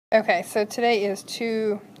Okay, so today is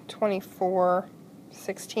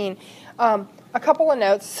 2/24/16. A couple of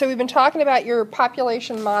notes. So we've been talking about your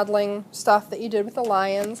population modeling stuff that you did with the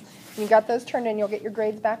lions. You got those turned in. You'll get your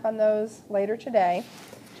grades back on those later today.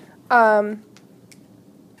 On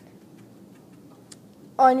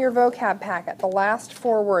your vocab packet, the last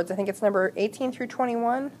 4 words, I think it's number 18 through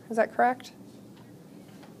 21. Is that correct?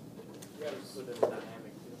 Yeah, it's a bit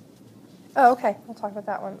dynamic too. Oh, okay. We'll talk about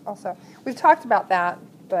that one also. We've talked about that,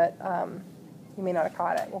 but you may not have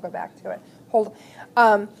caught it. We'll go back to it.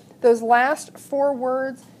 Those last 4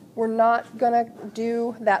 words, we're not going to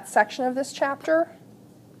do that section of this chapter.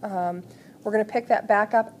 We're going to pick that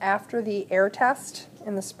back up after the air test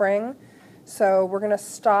in the spring. So we're going to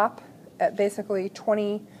stop at basically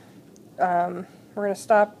 20. We're going to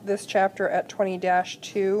stop this chapter at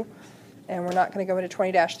 20-2. And we're not going to go into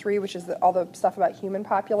 20-3, which is all the stuff about human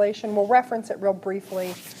population. We'll reference it real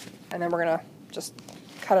briefly, and then we're going to just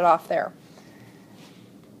cut it off there.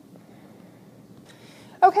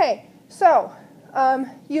 Okay, so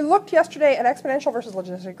you looked yesterday at exponential versus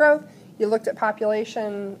logistic growth. You looked at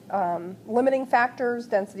population limiting factors,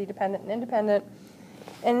 density dependent and independent.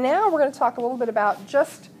 And now we're going to talk a little bit about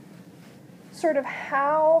just sort of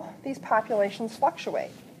how these populations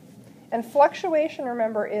fluctuate. And fluctuation,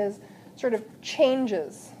 remember, is sort of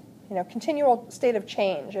changes, continual state of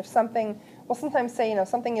change. If something, we'll sometimes say,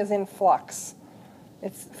 something is in flux.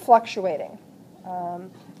 It's fluctuating.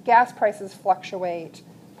 Gas prices fluctuate.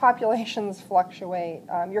 Populations fluctuate.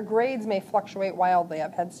 Your grades may fluctuate wildly.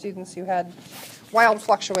 I've had students who had wild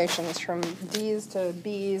fluctuations from D's to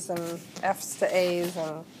B's and F's to A's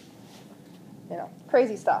and,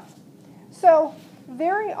 crazy stuff. So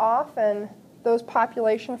very often those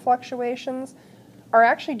population fluctuations are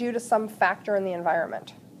actually due to some factor in the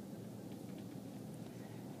environment.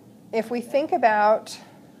 If we think about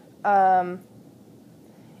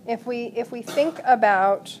if we think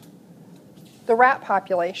about the rat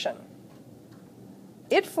population,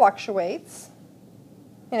 it fluctuates.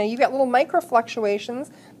 You get little micro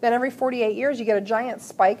fluctuations. Then every 48 years you get a giant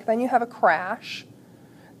spike. Then you have a crash.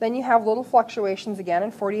 Then you have little fluctuations again,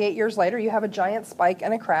 and 48 years later you have a giant spike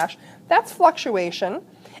and a crash. That's fluctuation,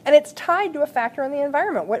 and it's tied to a factor in the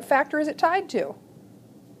environment. What factor is it tied to?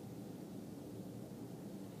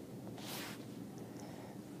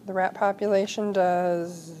 The rat population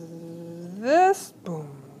does this. Boom.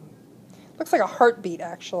 Looks like a heartbeat,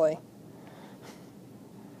 actually.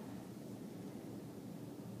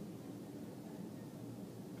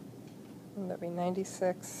 That'd be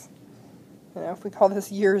 96. If we call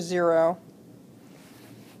this year 0.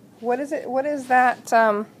 What is it? What is that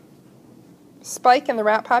spike in the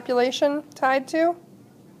rat population tied to?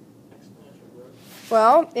 Exponential growth.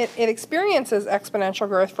 Well, it experiences exponential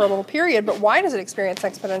growth for a little period, but why does it experience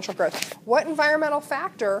exponential growth? What environmental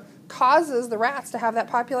factor causes the rats to have that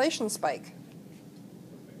population spike?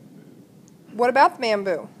 What about the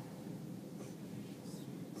bamboo?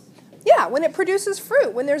 Yeah, when it produces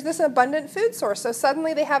fruit, when there's this abundant food source. So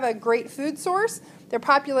suddenly they have a great food source, their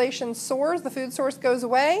population soars, the food source goes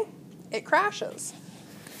away, it crashes.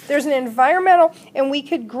 There's an environmental, and we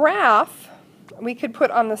could put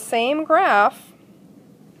on the same graph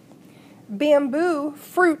bamboo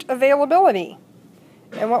fruit availability.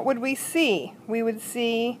 And what would we see? We would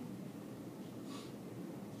see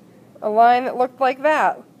a line that looked like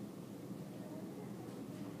that.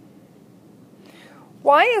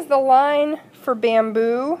 Why is the line for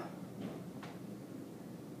bamboo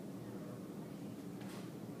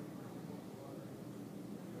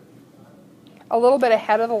a little bit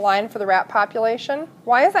ahead of the line for the rat population?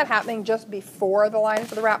 Why is that happening just before the line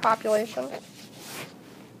for the rat population?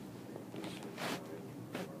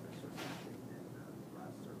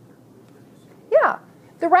 Yeah,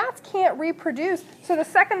 the rats can't reproduce. So the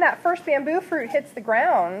second that first bamboo fruit hits the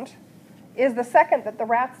ground is the second that the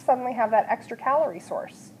rats suddenly have that extra calorie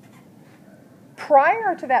source.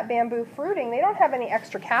 Prior to that bamboo fruiting, they don't have any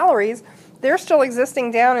extra calories. They're still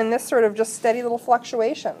existing down in this sort of just steady little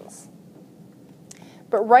fluctuations.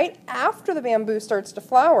 But right after the bamboo starts to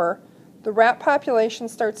flower, the rat population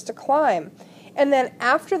starts to climb. And then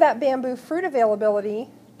after that bamboo fruit availability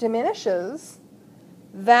diminishes,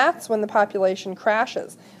 that's when the population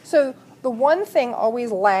crashes. So the one thing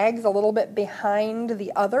always lags a little bit behind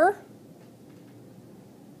the other,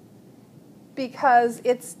 because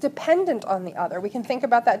it's dependent on the other. We can think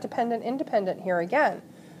about that dependent-independent here again.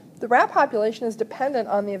 The rat population is dependent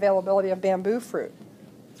on the availability of bamboo fruit.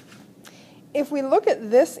 If we look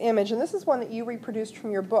at this image, and this is one that you reproduced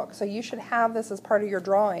from your book, so you should have this as part of your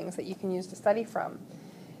drawings that you can use to study from.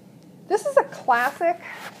 This is a classic,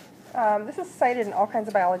 this is cited in all kinds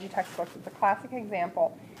of biology textbooks. It's a classic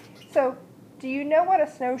example. So, do you know what a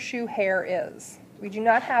snowshoe hare is? We do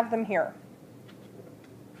not have them here.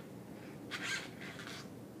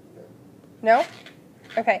 No?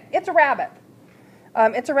 Okay, it's a rabbit.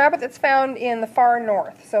 It's a rabbit that's found in the far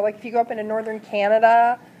north. So like if you go up into northern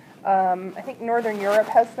Canada, I think northern Europe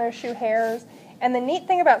has snowshoe hares. And the neat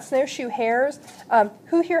thing about snowshoe hares,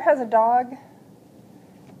 who here has a dog?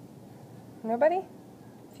 Nobody?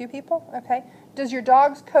 A few people? Okay. Does your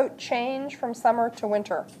dog's coat change from summer to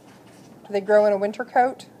winter? Do they grow in a winter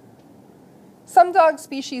coat? Some dog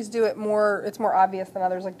species do it more, it's more obvious than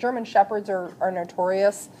others. Like German Shepherds are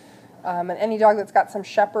notorious. And any dog that's got some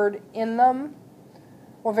shepherd in them,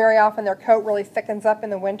 well, very often their coat really thickens up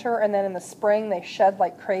in the winter, and then in the spring they shed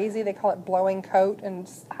like crazy. They call it blowing coat, and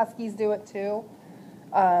huskies do it too.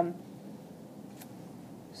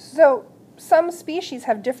 So some species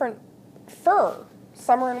have different fur,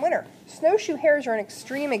 summer and winter. Snowshoe hares are an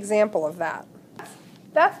extreme example of that.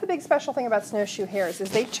 That's the big special thing about snowshoe hares,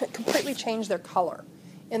 is they completely change their color.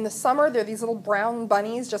 In the summer, they're these little brown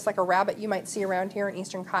bunnies, just like a rabbit you might see around here in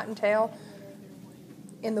eastern cottontail.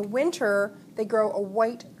 In the winter, they grow a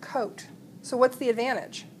white coat. So what's the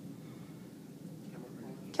advantage?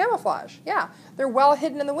 Camouflage, yeah. They're well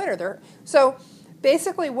hidden in the winter. So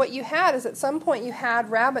basically what you had is at some point you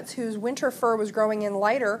had rabbits whose winter fur was growing in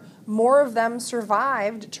lighter. More of them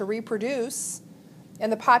survived to reproduce,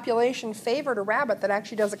 and the population favored a rabbit that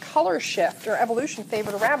actually does a color shift, or evolution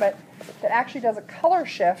favored a rabbit that actually does a color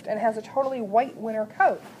shift and has a totally white winter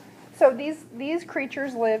coat. So these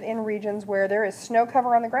creatures live in regions where there is snow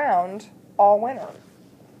cover on the ground all winter.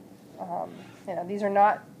 These are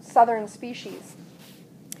not southern species.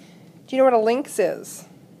 Do you know what a lynx is?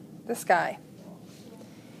 This guy.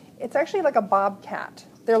 It's actually like a bobcat.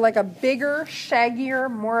 They're like a bigger, shaggier,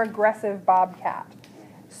 more aggressive bobcat.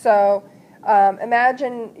 So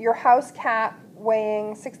imagine your house cat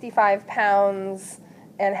weighing 65 pounds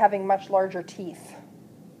and having much larger teeth.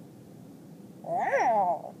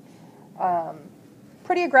 Wow.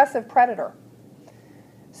 Pretty aggressive predator.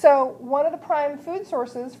 So one of the prime food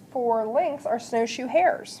sources for lynx are snowshoe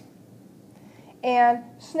hares. And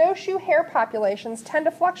snowshoe hare populations tend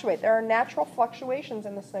to fluctuate. There are natural fluctuations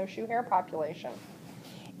in the snowshoe hare population.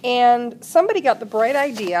 And somebody got the bright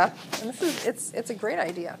idea, and it's a great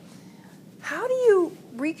idea. How do you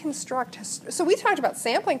reconstruct, so we talked about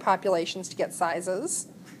sampling populations to get sizes.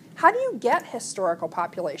 How do you get historical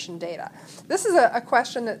population data? This is a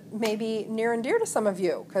question that may be near and dear to some of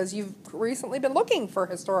you, because you've recently been looking for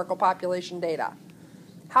historical population data.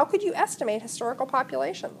 How could you estimate historical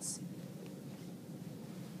populations?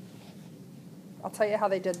 I'll tell you how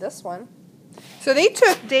they did this one. So they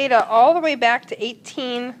took data all the way back to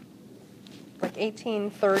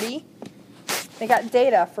 1830. They got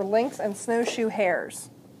data for lynx and snowshoe hares.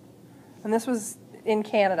 And this was in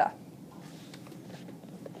Canada.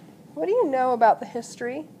 What do you know about the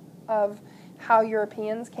history of how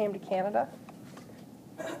Europeans came to Canada?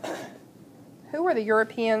 Who were the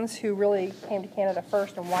Europeans who really came to Canada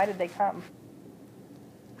first, and why did they come?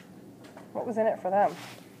 What was in it for them?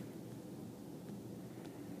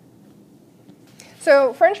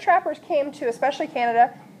 So French trappers came to especially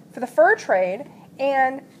Canada for the fur trade,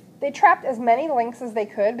 and they trapped as many lynx as they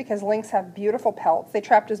could because lynx have beautiful pelts. They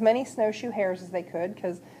trapped as many snowshoe hares as they could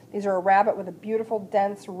because these are a rabbit with a beautiful,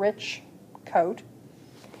 dense, rich coat.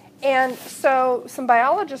 And so some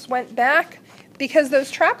biologists went back because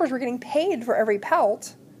those trappers were getting paid for every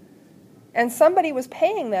pelt, and somebody was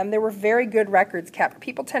paying them. There were very good records kept.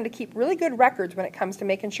 People tend to keep really good records when it comes to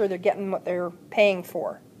making sure they're getting what they're paying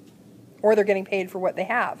for, or they're getting paid for what they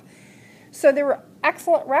have. So there were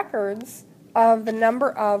excellent records of the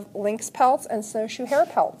number of lynx pelts and snowshoe hare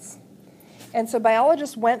pelts. And so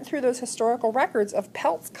biologists went through those historical records of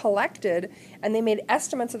pelts collected, and they made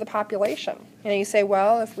estimates of the population. You say,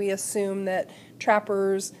 well, if we assume that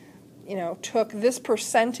trappers, took this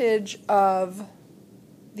percentage of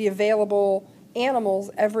the available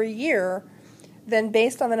animals every year, then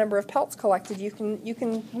based on the number of pelts collected, you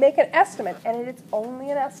can make an estimate, and it's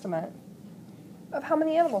only an estimate of how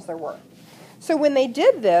many animals there were. So when they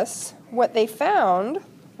did this, what they found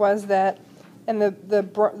was that, and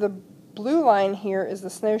the blue line here is the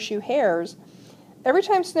snowshoe hares. Every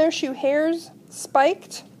time snowshoe hares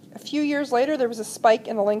spiked, a few years later there was a spike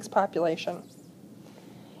in the lynx population.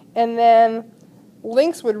 And then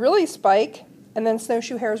lynx would really spike, and then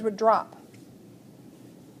snowshoe hares would drop.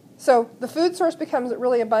 So the food source becomes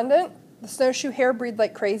really abundant. The snowshoe hare breed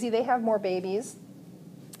like crazy. They have more babies.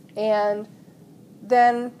 And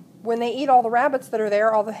then when they eat all the rabbits that are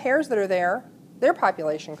there, all the hares that are there, their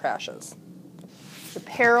population crashes. The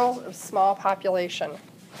peril of small population.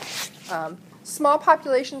 Small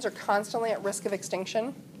populations are constantly at risk of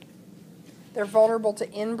extinction. They're vulnerable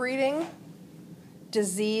to inbreeding,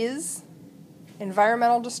 disease,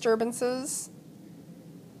 environmental disturbances,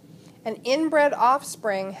 and inbred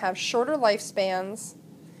offspring have shorter lifespans,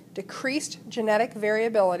 decreased genetic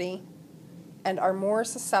variability, and are more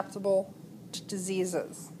susceptible to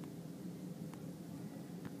diseases.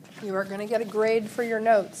 You are going to get a grade for your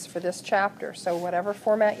notes for this chapter, so whatever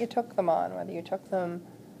format you took them on, whether you took them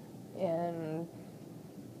in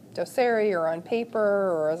dossary or on paper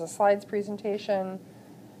or as a slides presentation,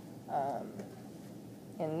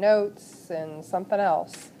 in notes and something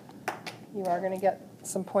else, you are going to get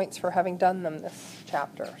some points for having done them this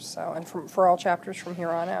chapter. So, and for all chapters from here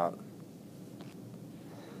on out.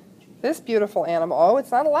 This beautiful animal, oh,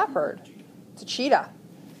 it's not a leopard, it's a cheetah.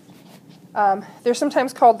 They're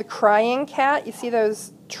sometimes called the crying cat. You see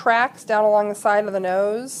those tracks down along the side of the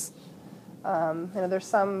nose. There's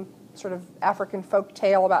some sort of African folk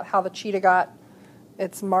tale about how the cheetah got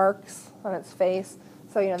its marks on its face.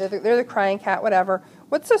 So, they're the crying cat, whatever.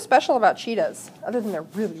 What's so special about cheetahs, other than they're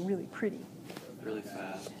really, really pretty? Really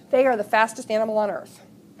fast. They are the fastest animal on Earth.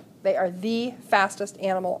 They are the fastest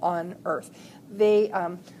animal on Earth. They,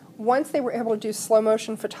 once they were able to do slow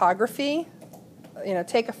motion photography,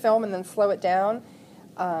 take a film and then slow it down.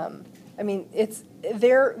 It's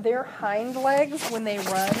their hind legs when they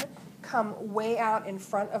run come way out in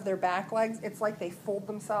front of their back legs. It's like they fold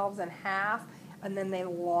themselves in half and then they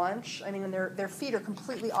launch. And their feet are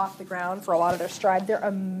completely off the ground for a lot of their stride. They're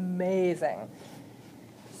amazing.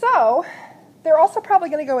 So, they're also probably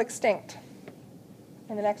going to go extinct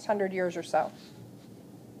in the next 100 years or so.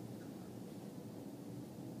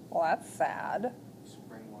 Well, that's sad.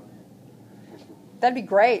 That'd be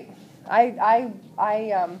great. Mrs.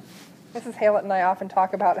 Haylett and I often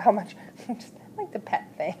talk about how much I just like to pet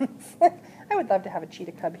things. I would love to have a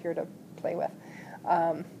cheetah cub here to play with.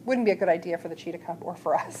 Wouldn't be a good idea for the cheetah cub or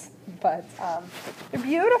for us, but they're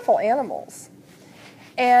beautiful animals.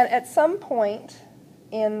 And at some point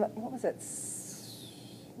in, the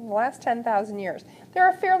last 10,000 years, they're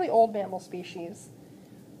a fairly old mammal species.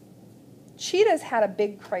 Cheetahs had a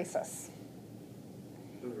big crisis.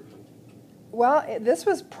 Well, this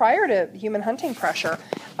was prior to human hunting pressure.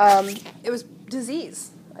 It was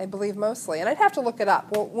disease, I believe, mostly. And I'd have to look it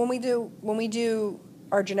up. Well, when we do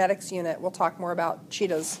our genetics unit, we'll talk more about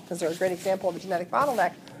cheetahs because they're a great example of a genetic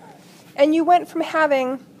bottleneck. And you went from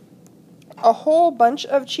having a whole bunch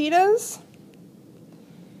of cheetahs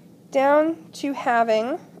down to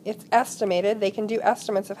having, it's estimated, they can do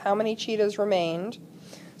estimates of how many cheetahs remained.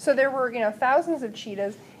 So there were, thousands of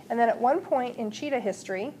cheetahs. And then at one point in cheetah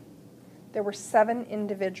history, there were 7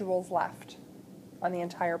 individuals left on the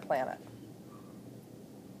entire planet.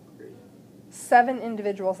 7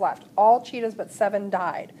 individuals left. All cheetahs but 7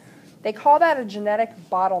 died. They call that a genetic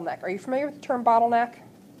bottleneck. Are you familiar with the term bottleneck?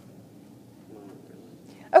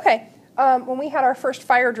 Okay. When we had our first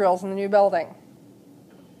fire drills in the new building,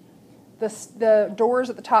 the doors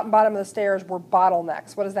at the top and bottom of the stairs were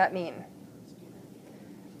bottlenecks. What does that mean?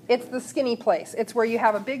 It's the skinny place. It's where you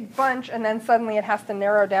have a big bunch and then suddenly it has to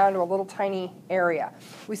narrow down to a little tiny area.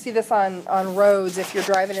 We see this on roads if you're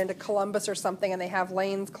driving into Columbus or something and they have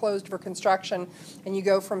lanes closed for construction and you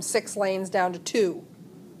go from 6 lanes down to 2.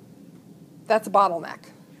 That's a bottleneck.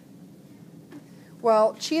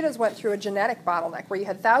 Well, cheetahs went through a genetic bottleneck where you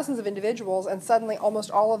had thousands of individuals and suddenly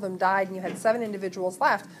almost all of them died and you had 7 individuals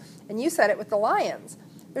left. And you said it with the lions.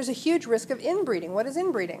 There's a huge risk of inbreeding. What is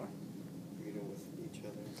inbreeding?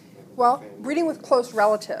 Well, breeding with close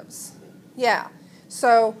relatives. Yeah.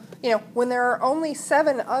 So, when there are only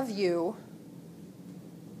 7 of you,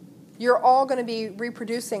 you're all going to be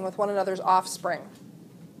reproducing with one another's offspring.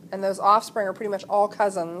 And those offspring are pretty much all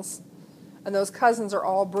cousins. And those cousins are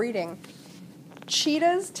all breeding.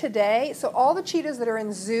 Cheetahs today, so all the cheetahs that are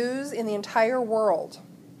in zoos in the entire world.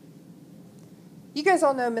 You guys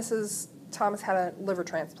all know Mrs. Thomas had a liver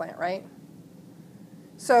transplant, right?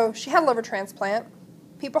 So she had a liver transplant.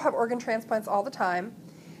 People have organ transplants all the time.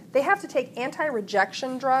 They have to take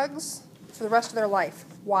anti-rejection drugs for the rest of their life.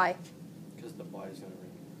 Why? Because the body's going to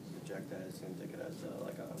reject that. It's going to take it as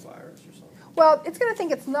a virus or something. Well, it's going to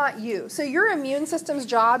think it's not you. So your immune system's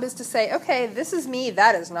job is to say, okay, this is me,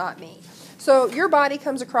 that is not me. So your body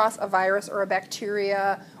comes across a virus or a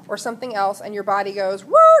bacteria or something else, and your body goes,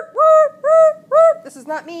 woot, woot, woot, woot. This is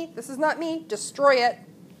not me, destroy it.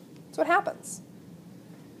 That's what happens.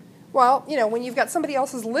 Well, when you've got somebody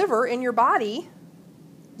else's liver in your body,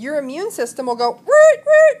 your immune system will go,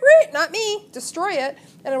 not me, destroy it,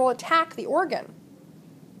 and it will attack the organ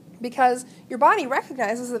because your body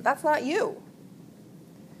recognizes that that's not you.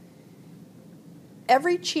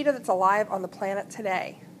 every cheetah that's alive on the planet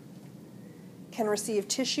today can receive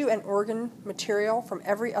tissue and organ material from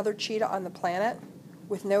every other cheetah on the planet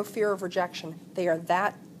with no fear of rejection. They are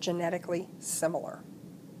that genetically similar.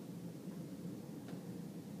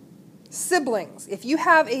 Siblings. If you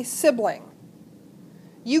have a sibling,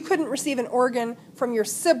 you couldn't receive an organ from your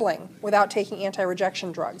sibling without taking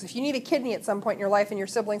anti-rejection drugs. If you need a kidney at some point in your life and your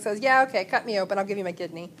sibling says, yeah, okay, cut me open, I'll give you my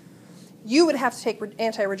kidney, you would have to take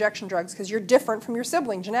anti-rejection drugs because you're different from your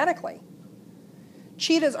sibling genetically.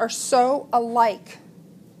 Cheetahs are so alike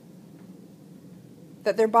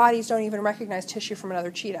that their bodies don't even recognize tissue from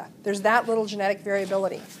another cheetah. There's that little genetic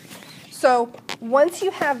variability. So once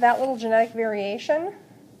you have that little genetic variation,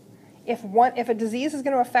 if a disease is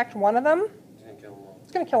going to affect one of them,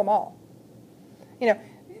 it's going to kill them all. You know,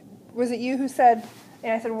 was it you who said,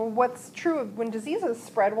 and I said, well, what's true of when diseases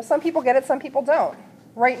spread? Well, some people get it, some people don't.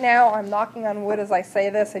 Right now, I'm knocking on wood as I say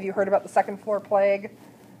this. Have you heard about the second floor plague?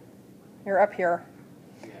 You're up here.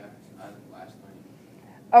 Yeah, last night.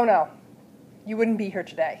 Oh, no. You wouldn't be here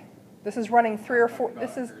today. This is running 3 or 4,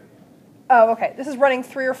 this is, oh, okay. This is running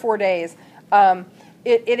 3 or 4 days.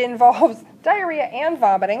 It involves diarrhea and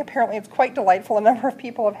vomiting. Apparently, it's quite delightful. A number of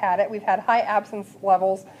people have had it. We've had high absence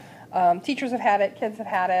levels. Teachers have had it. Kids have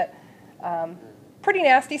had it. Pretty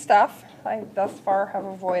nasty stuff. I, thus far, have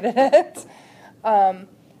avoided it.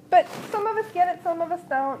 But some of us get it, some of us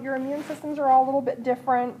don't. Your immune systems are all a little bit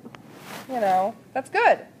different. You know, that's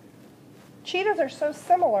good. Cheetahs are so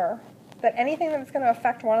similar that anything that's going to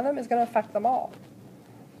affect one of them is going to affect them all,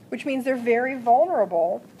 which means they're very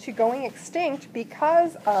vulnerable to going extinct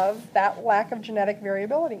because of that lack of genetic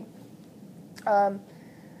variability. You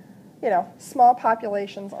know, small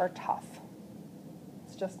populations are tough.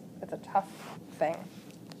 It's a tough thing.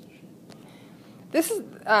 This is,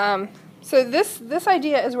 so this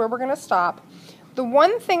idea is where we're going to stop. The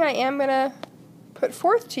one thing I am going to put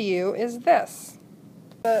forth to you is this.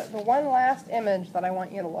 The one last image that I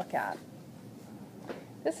want you to look at.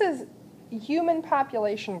 This is human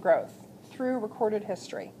population growth through recorded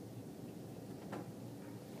history.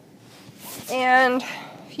 And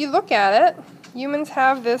if you look at it, humans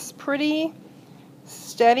have this pretty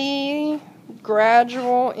steady,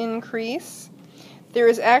 gradual increase. There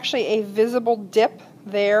is actually a visible dip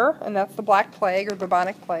there, and that's the Black Plague or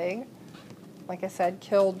bubonic plague. Like I said,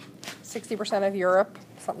 killed 60% of Europe,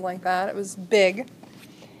 something like that. It was big.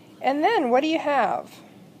 And then what do you have?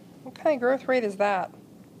 What kind of growth rate is that?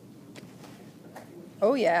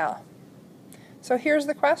 Oh, yeah. So here's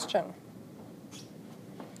the question.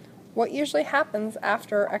 What usually happens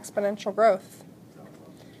after exponential growth?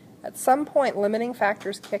 At some point, limiting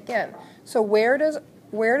factors kick in. So where does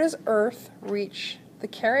Earth reach the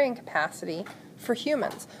carrying capacity for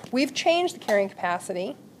humans? We've changed the carrying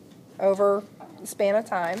capacity over the span of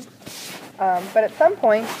time, but at some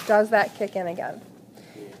point, does that kick in again?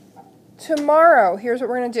 Tomorrow, here's what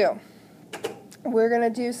we're going to do. We're going to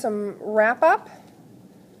do some wrap-up,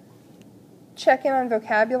 check in on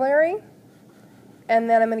vocabulary, and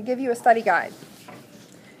then I'm going to give you a study guide.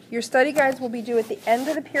 Your study guides will be due at the end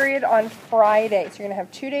of the period on Friday, so you're going to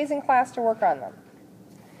have 2 days in class to work on them.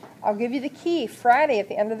 I'll give you the key Friday at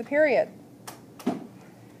the end of the period.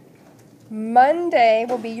 Monday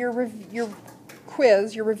will be your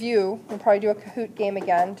quiz, your review. We'll probably do a Kahoot game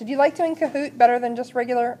again. Did you like doing Kahoot better than just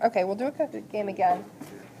regular? Okay, we'll do a Kahoot game again.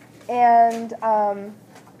 And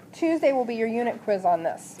Tuesday will be your unit quiz on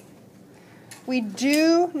this. We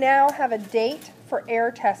do now have a date for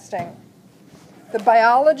air testing. The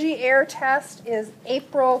biology air test is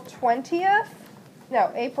April 20th.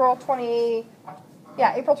 No, April 20th.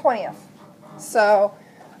 So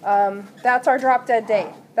that's our drop dead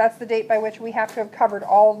date. That's the date by which we have to have covered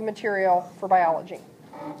all the material for biology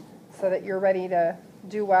so that you're ready to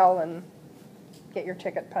do well and get your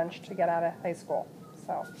ticket punched to get out of high school.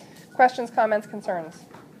 So, questions, comments, concerns?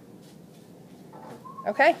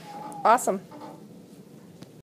 Okay, awesome.